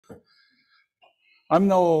I'm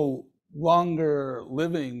no longer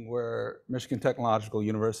living where Michigan Technological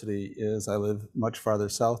University is. I live much farther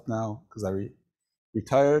south now because I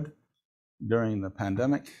retired during the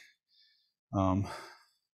pandemic.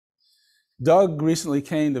 Doug recently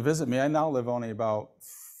came to visit me. I now live only about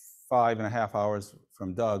 5.5 hours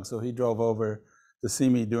from Doug, so he drove over to see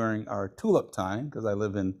me during our tulip time because I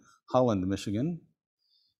live in Holland, Michigan.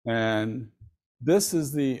 And this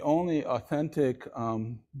is the only authentic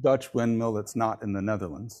Dutch windmill that's not in the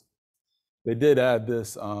Netherlands. They did add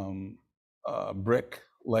this brick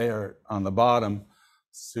layer on the bottom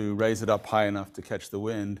to raise it up high enough to catch the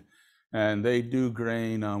wind. And they do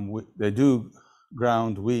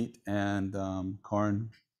ground wheat and corn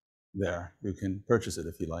there. You can purchase it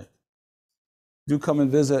if you like. Do come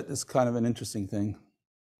and visit. It's kind of an interesting thing.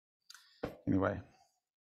 Anyway,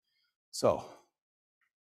 so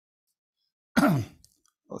I'm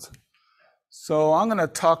going to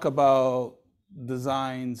talk about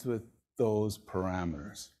designs with those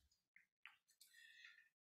parameters.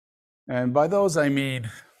 And by those I mean,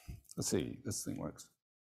 let's see, this thing works.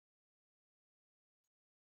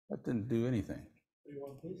 That didn't do anything.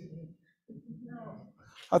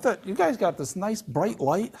 I thought you guys got this nice bright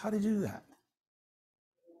light. How did you do that?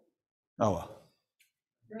 Oh, well.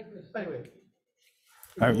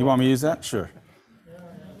 All right, you want me to use that? Sure.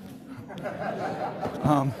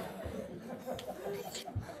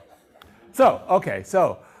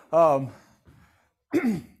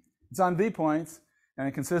 It's on V points, and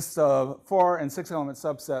it consists of 4 and 6 element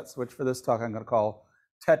subsets, which for this talk I'm going to call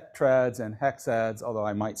tetrads and hexads, although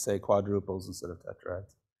I might say quadruples instead of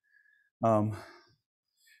tetrads.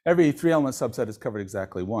 Every 3 element subset is covered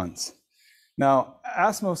exactly once. Now,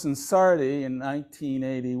 Asmos and Sardi in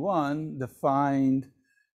 1981 defined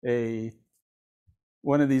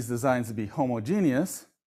one of these designs to be homogeneous,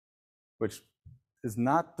 which is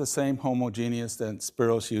not the same homogeneous that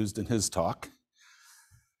Spiros used in his talk.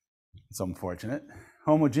 It's unfortunate.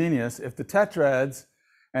 Homogeneous if the tetrads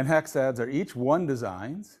and hexads are each one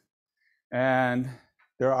designs, and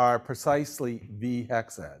there are precisely V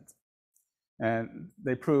hexads. And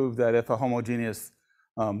they proved that if a homogeneous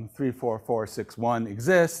 3, 4, 4, 6, 1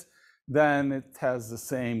 exists, then it has the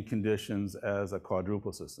same conditions as a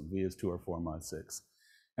quadruple system. V is 2 or 4 mod 6.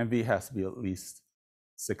 And V has to be at least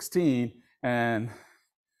 16. And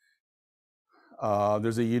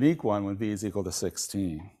there's a unique one when V is equal to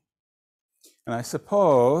 16. And I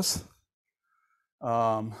suppose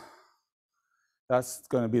that's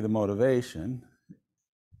going to be the motivation.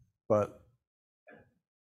 But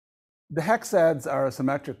the hexads are a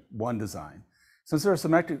symmetric one design. Since they're a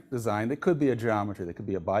symmetric design, they could be a geometry. They could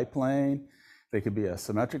be a biplane. They could be a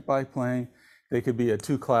symmetric biplane. They could be a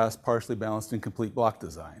 2-class partially balanced incomplete block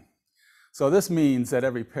design. So this means that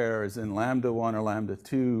every pair is in lambda 1 or lambda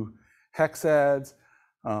 2 hexads.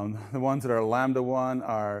 The ones that are lambda 1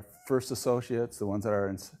 are first associates. The ones that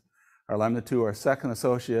are lambda 2 are second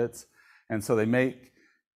associates. And so they make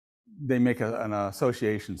an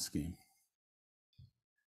association scheme.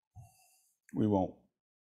 We won't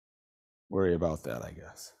worry about that, I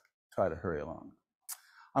guess. Try to hurry along.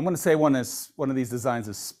 I'm going to say one of these designs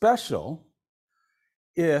is special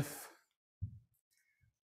if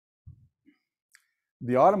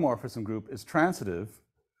the automorphism group is transitive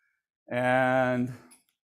and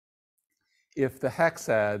if the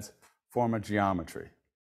hexads form a geometry.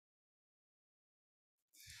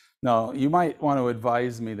 Now, you might want to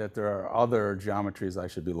advise me that there are other geometries I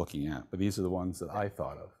should be looking at, but these are the ones that I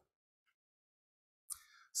thought of.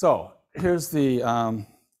 So here's the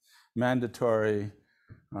mandatory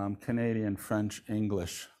Canadian, French,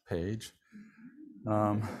 English page.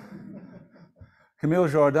 Camille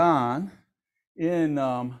Jordan in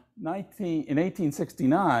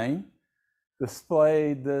 1869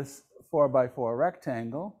 displayed this 4x4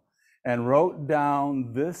 rectangle and wrote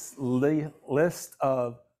down this list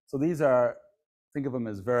of, so these are, think of them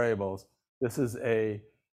as variables. This is a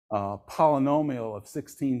polynomial of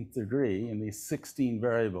 16th degree in these 16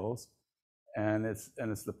 variables, and it's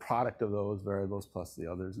the product of those variables plus the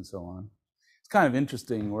others and so on. It's kind of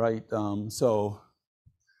interesting, right? So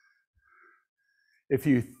if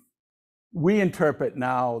we interpret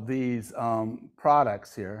now these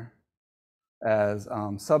products here as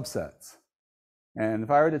subsets. And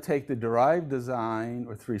if I were to take the derived design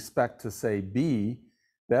with respect to, say, B,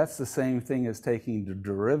 that's the same thing as taking the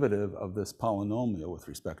derivative of this polynomial with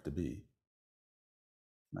respect to B.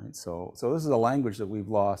 Right? So this is a language that we've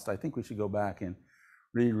lost. I think we should go back and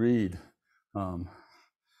reread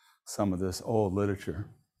some of this old literature.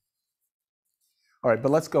 All right,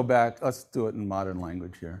 but let's go back. Let's do it in modern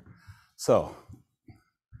language here. So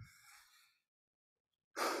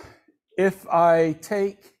if I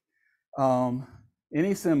take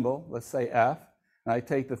any symbol, let's say F, and I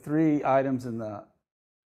take the 3 items in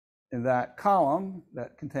that column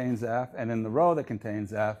that contains F, and in the row that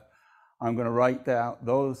contains F, I'm going to write down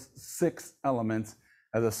those 6 elements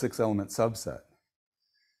as a 6-element subset.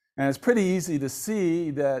 And it's pretty easy to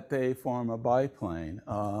see that they form a biplane.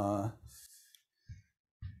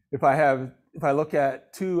 If I look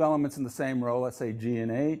at 2 elements in the same row, let's say G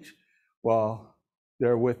and H, well,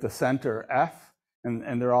 they're with the center F,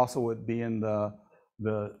 and they're also would be in the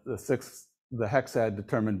hexad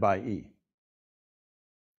determined by E.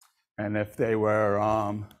 And if they were,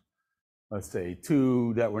 let's say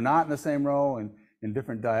 2 that were not in the same row and in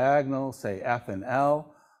different diagonals, say F and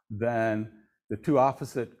L, then the 2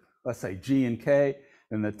 opposite, let's say G and K,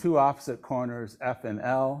 then the 2 opposite corners, F and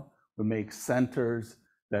L, would make centers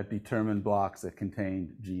that determine blocks that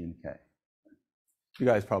contained G and K. You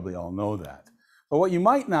guys probably all know that. But what you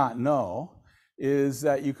might not know is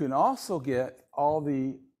that you can also get all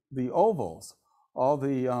the ovals, all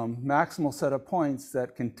the maximal set of points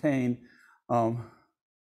that contain,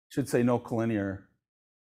 should say no collinear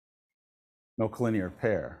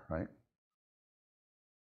pair, right?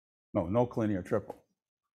 No collinear triple.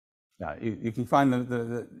 Yeah, you can find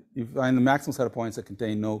the maximal set of points that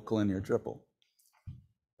contain no collinear triple.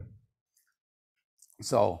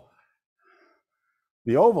 So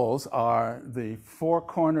the ovals are the 4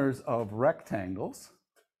 corners of rectangles.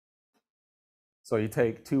 So you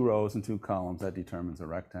take 2 rows and 2 columns, that determines a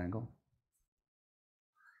rectangle.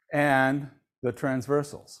 And the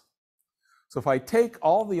transversals. So if I take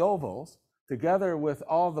all the ovals together with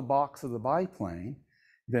all the blocks of the biplane,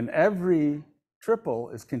 then every triple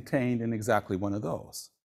is contained in exactly one of those.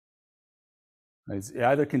 It's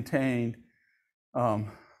either contained,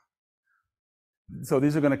 so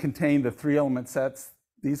these are going to contain the 3-element sets.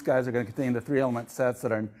 These guys are going to contain the 3-element sets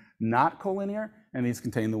that are not collinear, and these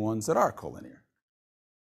contain the ones that are collinear.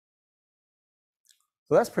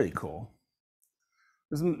 So that's pretty cool.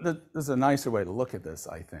 There's a nicer way to look at this,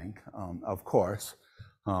 I think. Of course,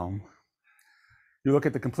 you look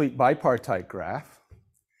at the complete bipartite graph,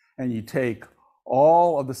 and you take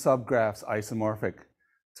all of the subgraphs isomorphic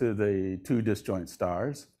to the 2 disjoint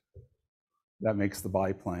stars. That makes the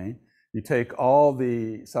biplane. You take all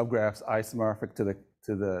the subgraphs isomorphic to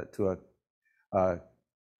a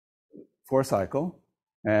 4-cycle,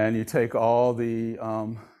 and you take all the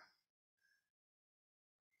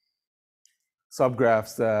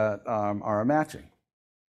subgraphs that are a matching.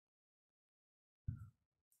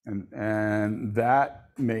 And that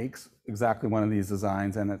makes exactly one of these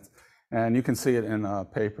designs, and you can see it in a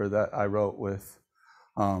paper that I wrote with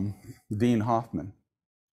Dean Hoffman.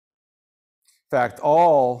 In fact,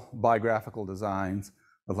 all bigraphical designs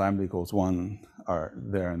with lambda equals 1 are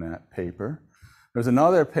there in that paper. There's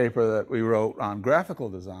another paper that we wrote on graphical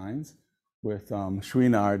designs with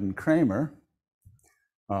Chouinard and Kreher.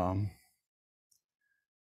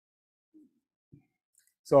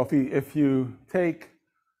 So if you take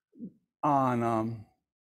on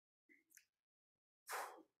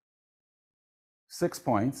 6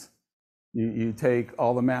 points, you take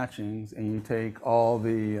all the matchings and you take all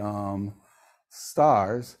the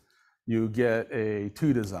stars, you get a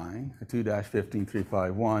 2 design, a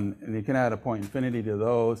 2-15351, and you can add a point infinity to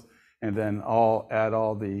those, and then add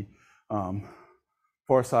all the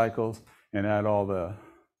 4 cycles and add all the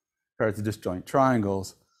pairs of disjoint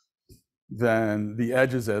triangles. Then the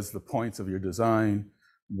edges as the points of your design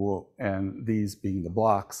will, and these being the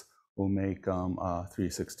blocks, will make 3,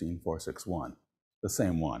 16, 4, 6, 1. The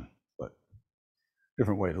same one, but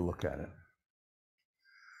different way to look at it.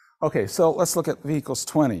 Okay, so let's look at V equals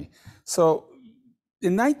 20. So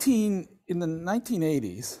in the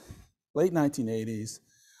 1980s, late 1980s,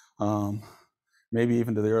 maybe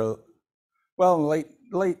even to the early, well,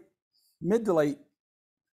 mid to late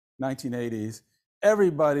 1980s,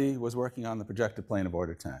 everybody was working on the projected plane of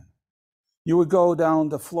order 10. You would go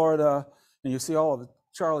down to Florida and you see all of the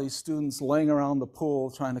Charlie's students laying around the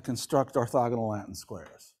pool trying to construct orthogonal Latin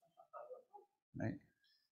squares, right?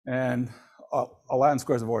 And Latin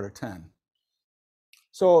squares of order 10.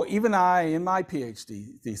 So even in my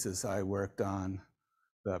PhD thesis, I worked on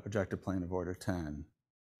the projected plane of order 10.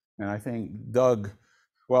 And I think Doug,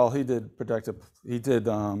 well, he did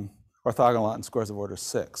orthogonal Latin squares of order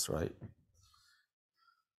 6, right?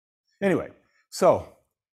 Anyway, so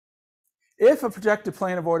if a projected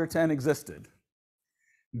plane of order 10 existed,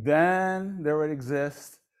 then there would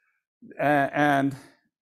exist, and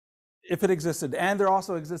if it existed, and there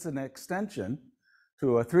also existed an extension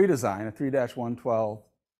to a 3 design, a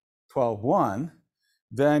 3-112-12-1,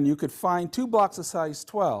 then you could find 2 blocks of size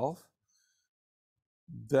 12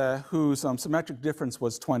 whose symmetric difference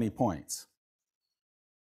was 20 points.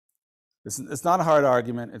 It's not a hard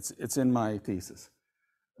argument. It's in my thesis.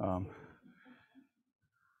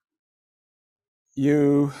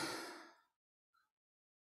 You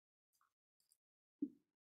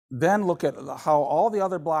then look at how all the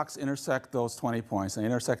other blocks intersect those 20 points. They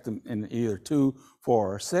intersect them in either 2,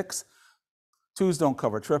 4, or 6. 2s don't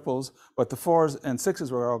cover triples, but the 4s and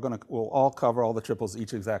 6s will all cover all the triples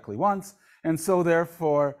each exactly once. And so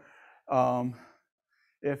therefore,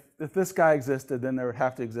 if this guy existed, then there would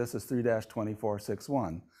have to exist as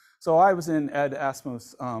 3-2461. So I was in Ed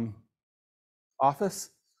Asmuth's office,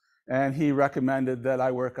 and he recommended that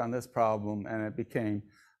I work on this problem, and it became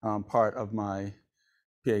part of my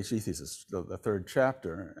PhD thesis, the third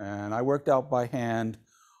chapter. And I worked out by hand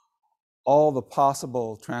all the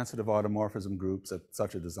possible transitive automorphism groups that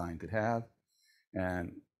such a design could have,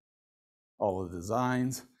 and all of the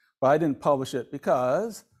designs. But I didn't publish it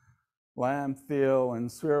because Lamb, Thiel, and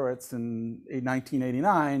Swierowitz in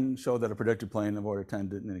 1989 showed that a predicted plane of order 10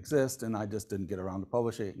 didn't exist, and I just didn't get around to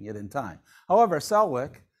publishing it in time. However,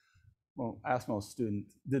 Selwick, well, Asmuth's student,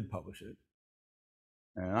 did publish it.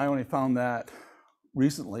 And I only found that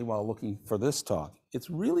recently while looking for this talk.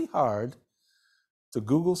 It's really hard to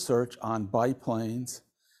Google search on biplanes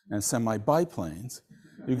and semi-biplanes.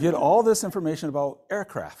 You get all this information about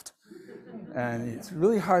aircraft. And it's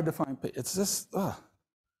really hard to find. It's just, ugh.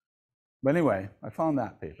 But anyway, I found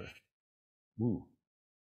that paper. Ooh.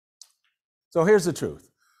 So here's the truth.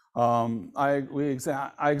 We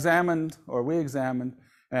examined,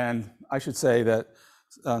 and I should say that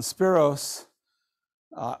Spiros,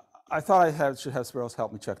 I thought I should have Spiros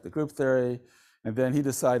help me check the group theory, and then he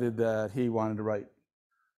decided that he wanted to write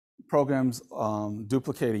programs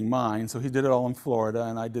duplicating mine, so he did it all in Florida,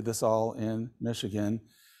 and I did this all in Michigan,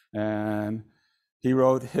 and he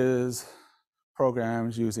wrote his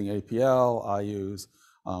programs using APL. I use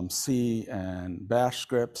C and Bash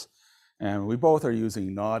scripts, and we both are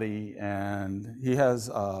using Naughty, and he has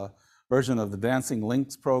a version of the Dancing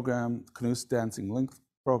Links program, Knuth's Dancing Links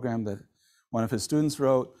program that one of his students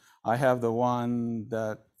wrote. I have the one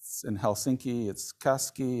that's in Helsinki. It's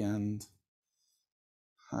Kaski, and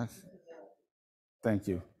thank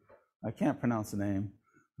you. I can't pronounce the name.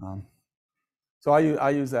 So I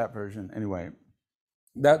use that version anyway.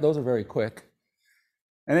 Those are very quick.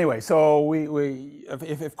 Anyway, so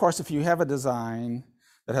of course, if you have a design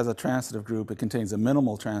that has a transitive group, it contains a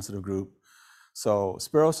minimal transitive group. So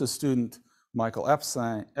Spiros' student, Michael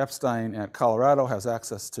Epstein at Colorado, has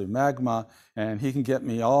access to Magma, and he can get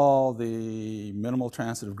me all the minimal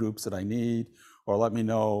transitive groups that I need, or let me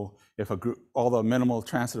know if all the minimal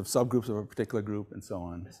transitive subgroups of a particular group, and so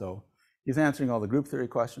on. So he's answering all the group theory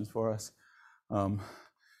questions for us.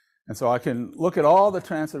 And so I can look at all the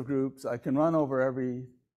transitive groups, I can run over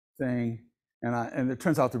everything, and it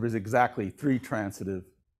turns out there is exactly 3 transitive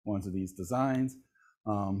ones of these designs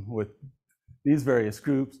with these various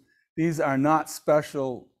groups. These are not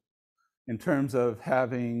special in terms of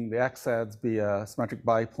having the XADs be a symmetric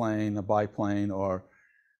biplane, a biplane, or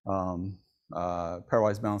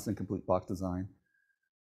pairwise balanced incomplete block design,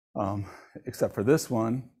 except for this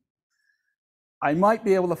one. I might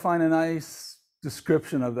be able to find a nice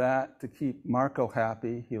description of that to keep Marco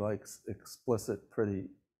happy. He likes explicit, pretty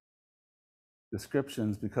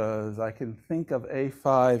descriptions, because I can think of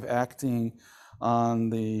A5 acting on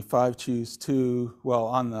the 5 choose 2, well,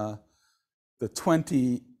 on the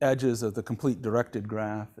 20 edges of the complete directed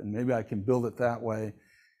graph, and maybe I can build it that way,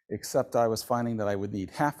 except I was finding that I would need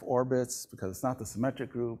half orbits because it's not the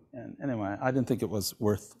symmetric group. And anyway, I didn't think it was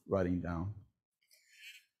worth writing down.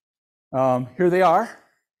 Here they are.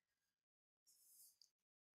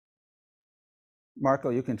 Marco,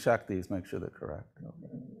 you can check these, make sure they're correct.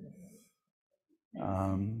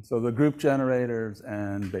 So the group generators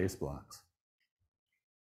and base blocks.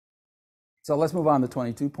 So let's move on to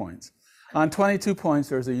 22 points. On 22 points,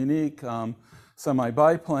 there's a unique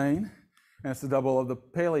semi-biplane, and it's the double of the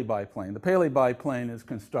Paley biplane. The Paley biplane is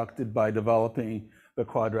constructed by developing the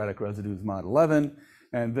quadratic residues mod 11,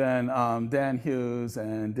 and then Dan Hughes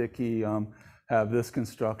and Dickey have this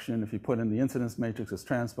construction. If you put in the incidence matrix as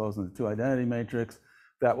transpose in the 2 identity matrix,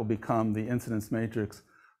 that will become the incidence matrix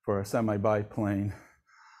for a semi-biplane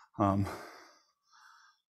on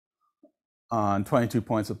 22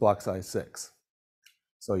 points with block size 6.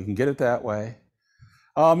 So you can get it that way.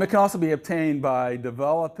 It can also be obtained by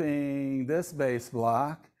developing this base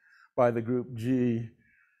block by the group G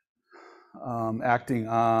acting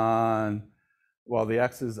on, well, the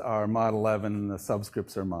X's are mod 11 and the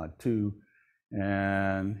subscripts are mod 2.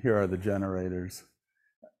 And here are the generators.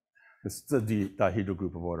 It's the dihedral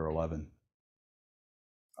group of order 11.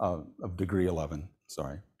 of degree 11,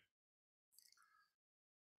 sorry.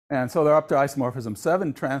 And so they're up to isomorphism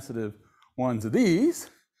 7 transitive ones of these.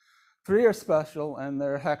 3 are special, and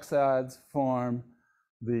their hexads form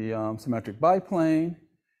the symmetric biplane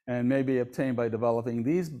and may be obtained by developing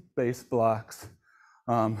these base blocks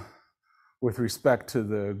with respect to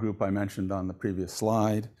the group I mentioned on the previous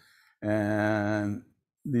slide. And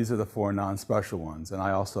these are the 4 non-special ones. And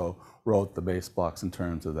I also wrote the base blocks in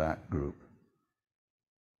terms of that group.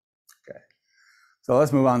 Okay. So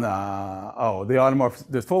let's move on to,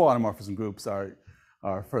 the full automorphism groups are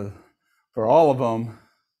for all of them,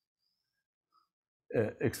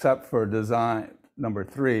 except for design number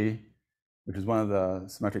 3, which is one of the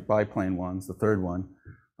symmetric biplane ones, the third one,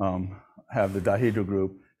 have the dihedral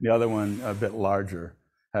group. The other one, a bit larger,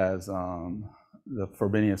 has the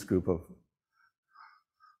Frobenius group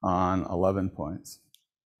on 11 points,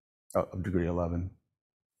 of degree 11.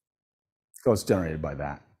 So it's generated by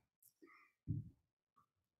that.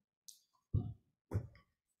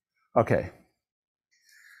 Okay.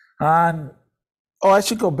 I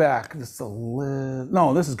should go back just a little.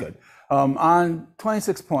 No, this is good. On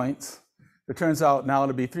 26 points, it turns out now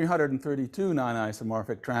to be 332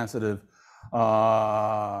 non-isomorphic transitive,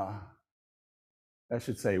 I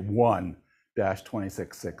should say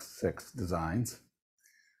 1-2666 designs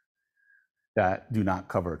that do not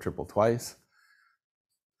cover a triple twice.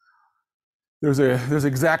 There's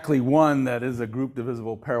exactly one that is a group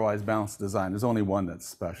divisible pairwise balanced design. There's only one that's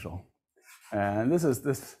special. And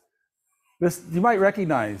this you might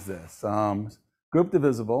recognize this. Group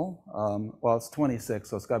divisible, well, it's 26,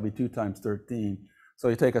 so it's got to be 2 times 13. So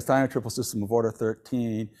you take a standard triple system of order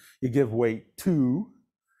 13, you give weight 2,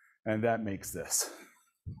 and that makes this.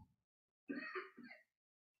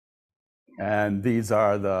 And these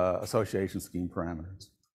are the association scheme parameters.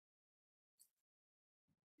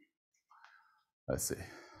 Let's see.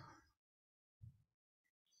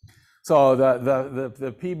 So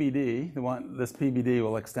the PBD, this PBD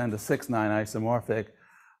will extend to 6 non-isomorphic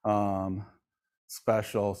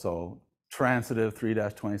special, so transitive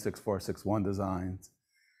 3-26461 designs,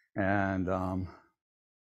 and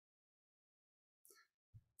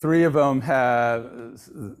 3 of them have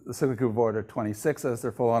the cyclic group of order 26 as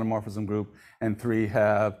their full automorphism group, and 3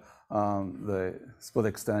 have the split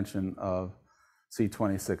extension of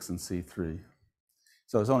C26 and C3.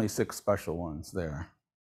 So there's only 6 special ones there.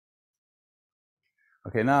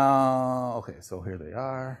 Okay, so here they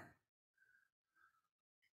are.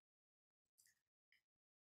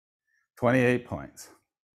 28 points.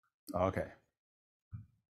 Okay.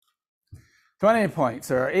 28 points.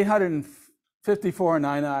 There are 854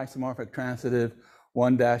 non-isomorphic transitive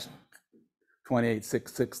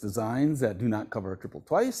 1-2866 designs that do not cover a triple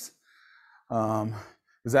twice.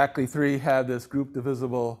 Exactly 3 have this group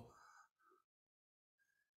divisible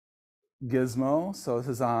gizmo. So this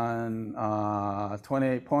is on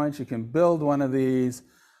 28 points. You can build one of these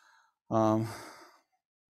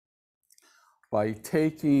by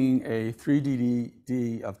taking a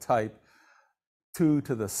 3DD of type 2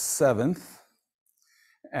 to the 7th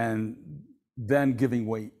and then giving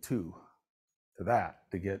weight 2 to that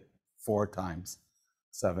to get 4 times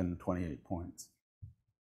 7, 28 points.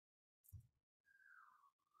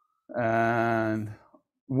 And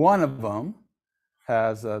one of them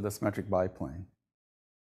has the symmetric biplane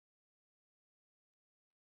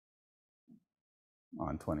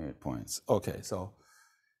on 28 points. Okay, so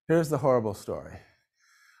here's the horrible story.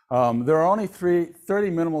 There are only 30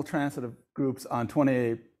 minimal transitive groups on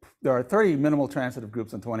 28. There are 30 minimal transitive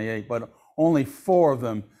groups on 28, but only 4 of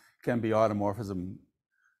them can be automorphism,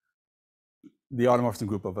 the automorphism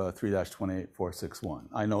group of 3-28461.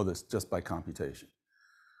 I know this just by computation.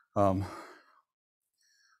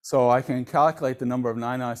 So I can calculate the number of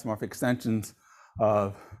non-isomorphic extensions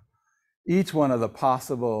of each one of the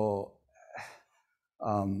possible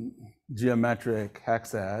geometric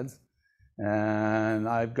hexads, and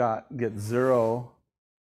I've get 0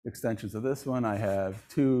 extensions of this one. I have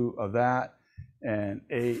 2 of that and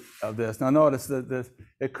 8 of this. Now notice that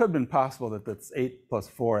it could have been possible that that's 8 plus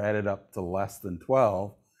 4 added up to less than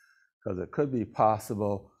 12, because it could be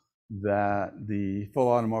possible that the full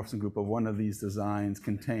automorphism group of one of these designs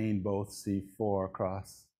contained both C4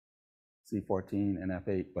 across C14 and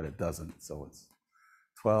F8, but it doesn't, so it's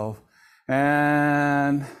 12.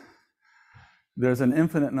 And there's an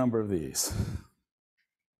infinite number of these.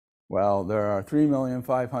 Well, there are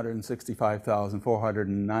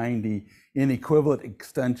 3,565,490 inequivalent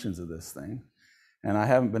extensions of this thing, and I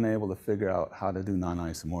haven't been able to figure out how to do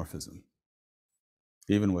non-isomorphism,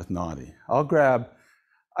 even with naughty. I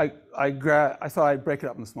thought I'd break it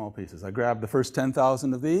up into small pieces. I grabbed the first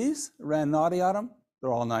 10,000 of these, ran naughty on them,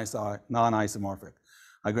 they're all non-isomorphic.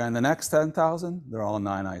 I grab the next 10,000, they're all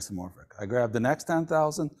non-isomorphic. I grab the next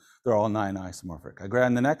 10,000, they're all non-isomorphic. I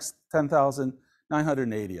grab the next 10,000,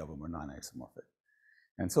 980 of them are non-isomorphic.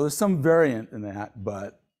 And so there's some variant in that,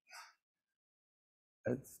 but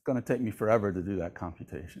it's going to take me forever to do that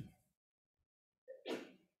computation.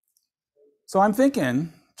 So I'm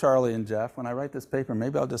thinking, Charlie and Jeff, when I write this paper,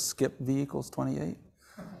 maybe I'll just skip v equals 28.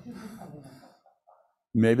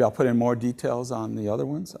 Maybe I'll put in more details on the other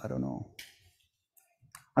ones. I don't know.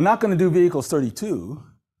 I'm not going to do v equals 32.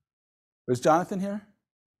 Is Jonathan here?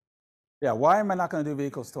 Yeah, why am I not going to do v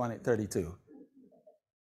equals 32?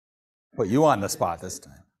 Put you on the spot this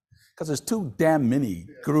time. Because there's too damn many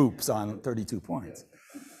groups on 32 points.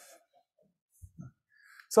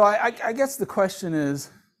 So I guess the question is,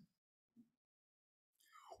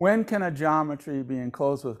 when can a geometry be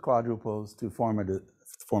enclosed with quadruples to form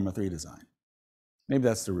a 3 design? Maybe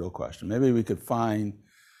that's the real question. Maybe we could find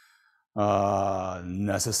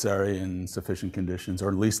necessary and sufficient conditions, or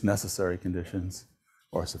at least necessary conditions,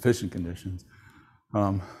 or sufficient conditions,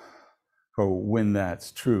 for when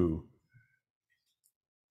that's true.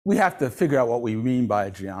 We have to figure out what we mean by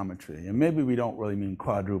geometry. And maybe we don't really mean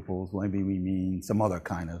quadruples. Maybe we mean some other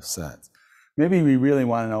kind of sets. Maybe we really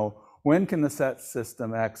want to know, when can the set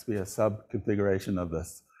system X be a subconfiguration of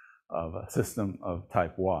this, of a system of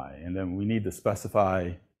type Y? And then we need to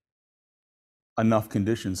specify enough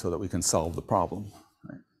conditions so that we can solve the problem.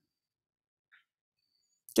 Right?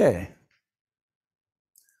 Okay.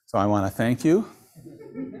 So I want to thank you.